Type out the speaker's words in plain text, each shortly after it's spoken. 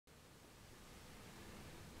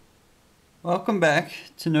Welcome back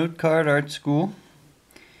to Note Card Art School.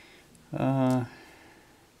 This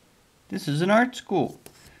is an art school,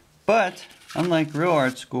 but unlike real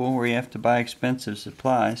art school where you have to buy expensive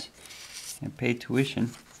supplies and pay tuition,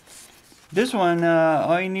 this one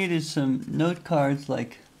all you need is some note cards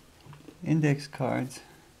like index cards.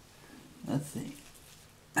 Let's see.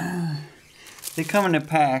 They come in a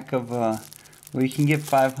pack of where you can get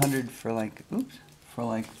 500 for like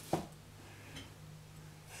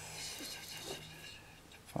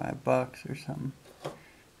 $5 or something.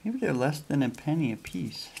 Maybe they're less than a penny a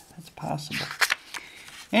piece. That's possible.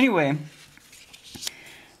 Anyway,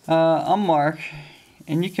 I'm Mark,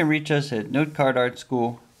 and you can reach us at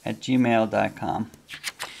notecardartschool@gmail.com.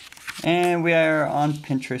 And we are on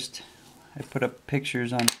Pinterest. I put up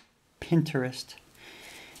pictures on Pinterest.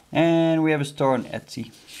 And we have a store on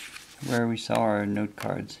Etsy where we sell our note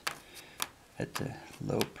cards at a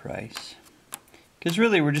low price. Because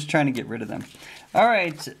really, we're just trying to get rid of them. All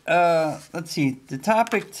right, let's see. The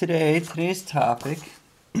topic today's topic,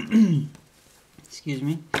 excuse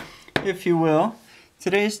me, if you will.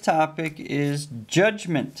 Today's topic is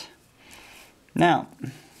judgment. Now,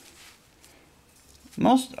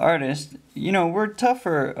 most artists, we're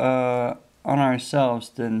tougher on ourselves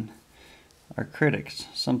than our critics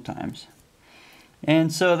sometimes.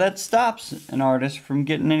 And so that stops an artist from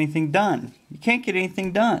getting anything done. You can't get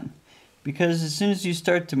anything done. Because as soon as you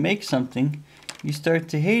start to make something, you start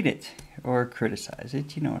to hate it or criticize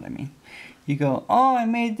it. You know what I mean? You go, oh, I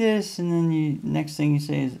made this, and then next thing you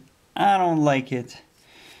say is, I don't like it.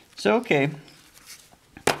 So, okay,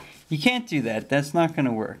 you can't do that. That's not going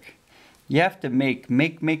to work. You have to make, and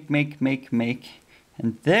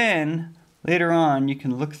then later on you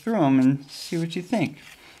can look through them and see what you think.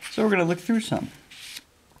 So we're going to look through some.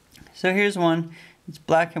 So here's one. It's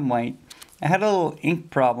black and white. I had a little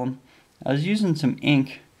ink problem. I was using some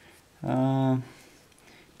ink. I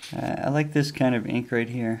like this kind of ink right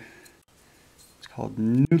here. It's called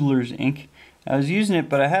Noodler's ink. I was using it,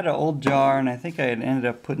 but I had an old jar, and I think I had ended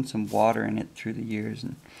up putting some water in it through the years,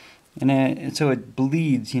 and so it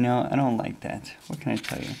bleeds. I don't like that. What can I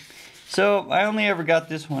tell you? So I only ever got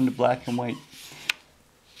this one to black and white,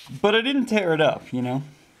 but I didn't tear it up.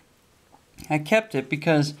 I kept it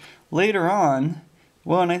because later on,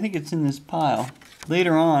 well, and I think it's in this pile.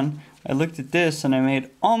 Later on, I looked at this and I made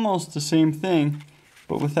almost the same thing,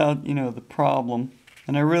 but without, the problem.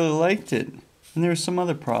 And I really liked it. And there's some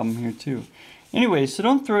other problem here too. Anyway, so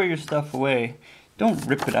don't throw your stuff away. Don't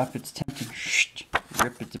rip it up. It's tempting.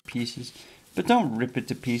 Rip it to pieces. But don't rip it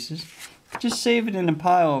to pieces. Just save it in a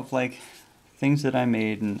pile of things that I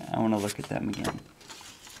made, and I want to look at them again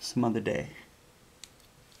some other day.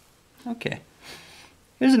 Okay.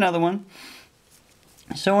 Here's another one.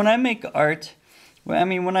 So when I make art,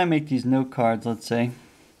 when I make these note cards, let's say,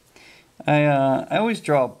 I always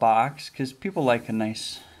draw a box because people like a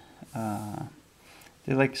nice,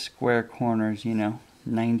 they like square corners,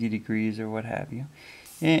 90 degrees or what have you.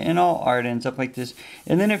 And all art ends up like this.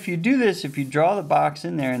 And then if you do this, if you draw the box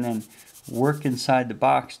in there and then work inside the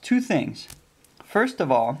box, two things. First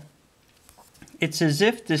of all, it's as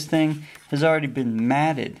if this thing has already been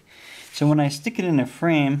matted. So when I stick it in a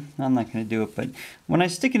frame, I'm not going to do it, but when I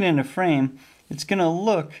stick it in a frame, it's going to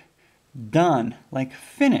look done, like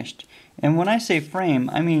finished. And when I say frame,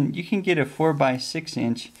 I mean you can get a 4x6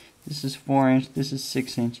 inch. This is 4 inch, this is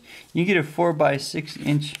 6 inch. You get a 4x6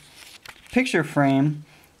 inch picture frame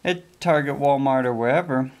at Target, Walmart, or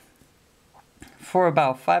wherever for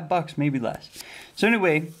about $5, maybe less. So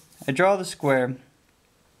anyway, I draw the square.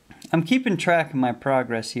 I'm keeping track of my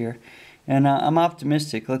progress here. And I'm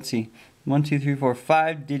optimistic. Let's see. 1, 2, 3, 4,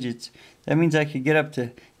 5 digits. That means I could get up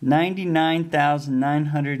to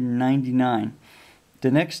 99,999.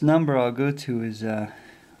 The next number I'll go to is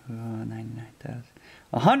 99,000.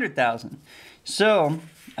 100,000. So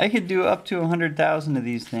I could do up to 100,000 of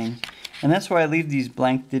these things. And that's why I leave these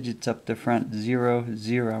blank digits up the front. 0,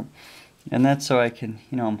 0. And that's so I can,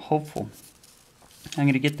 I'm hopeful. I'm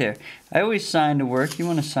going to get there. I always sign the work. You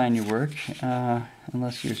want to sign your work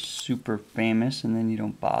unless you're super famous, and then you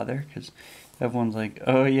don't bother because everyone's like,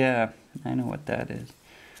 oh yeah, I know what that is.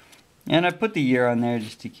 And I put the year on there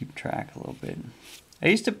just to keep track a little bit. I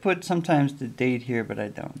used to put sometimes the date here, but I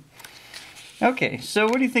don't. Okay, so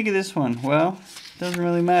what do you think of this one? Well, it doesn't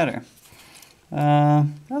really matter. I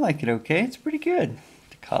like it okay. It's pretty good.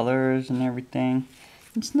 The colors and everything.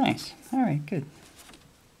 It's nice. All right, good.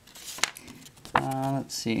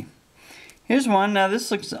 Let's see. Here's one. Now this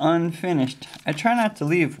looks unfinished. I try not to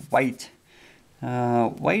leave white.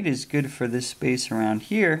 White is good for this space around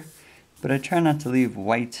here, but I try not to leave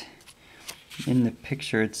white in the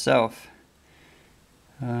picture itself.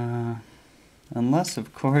 Unless,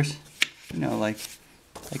 of course, you know, like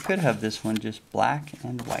I could have this one just black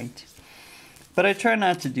and white. But I try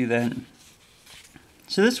not to do that.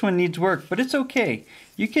 So this one needs work, but it's okay.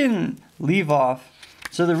 You can leave off.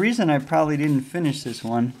 So the reason I probably didn't finish this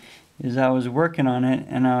one is I was working on it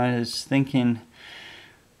and I was thinking,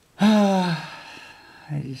 I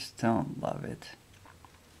just don't love it.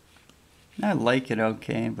 I like it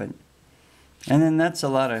okay, but... And then that's a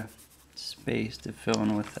lot of space to fill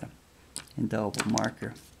in with the indelible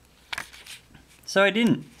marker. So I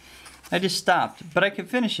didn't. I just stopped, but I could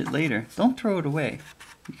finish it later. Don't throw it away.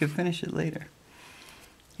 You can finish it later.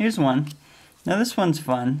 Here's one. Now this one's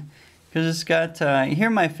fun because it's got, here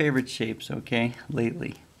are my favorite shapes, okay,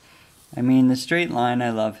 lately. I mean, the straight line,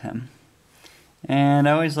 I love him. And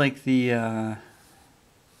I always like the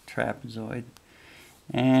trapezoid.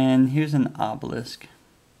 And here's an obelisk.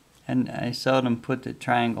 And I seldom put the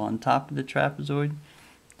triangle on top of the trapezoid,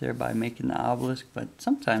 thereby making the obelisk, but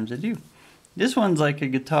sometimes I do. This one's like a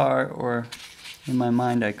guitar, or in my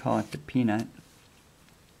mind I call it the peanut.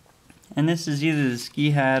 And this is either the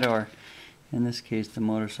ski hat or, in this case, the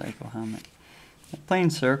motorcycle helmet. A plain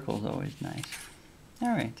circle is always nice.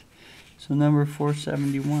 Alright, so number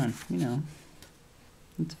 471, you know,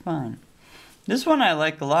 it's fine. This one I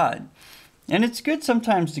like a lot. And it's good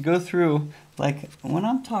sometimes to go through, like when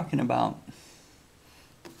I'm talking about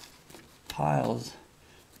piles,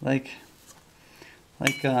 like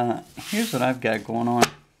here's what I've got going on.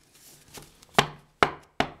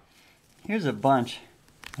 Here's a bunch.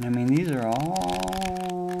 And I mean, these are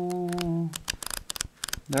all,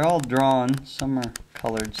 they're all drawn. Some are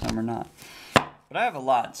colored, some are not. But I have a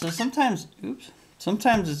lot. So sometimes,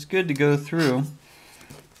 sometimes it's good to go through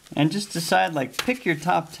and just decide, like, pick your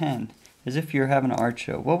top 10 as if you're having an art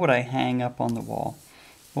show. What would I hang up on the wall?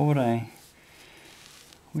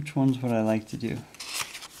 Which ones would I like to do?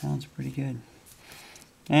 Sounds pretty good.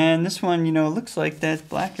 And this one, you know, looks like that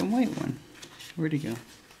black and white one. Where'd he go?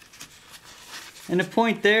 And the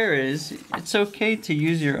point there is, it's okay to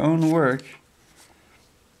use your own work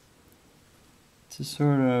to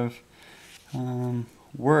sort of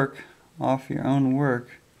work off your own work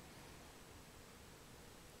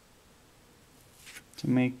to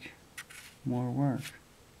make more work.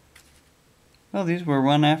 Well, these were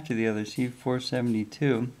one after the other. See,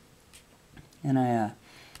 472. And I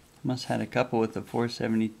must have had a couple with the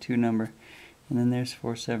 472 number. And then there's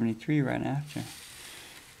 473 right after.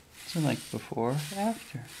 So like before,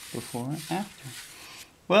 after, before, after.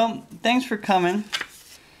 Well, thanks for coming.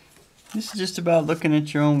 This is just about looking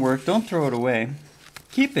at your own work. Don't throw it away.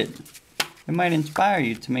 Keep it. It might inspire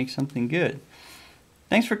you to make something good.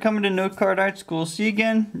 Thanks for coming to Note Card Art School. See you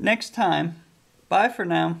again next time. Bye for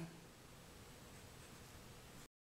now.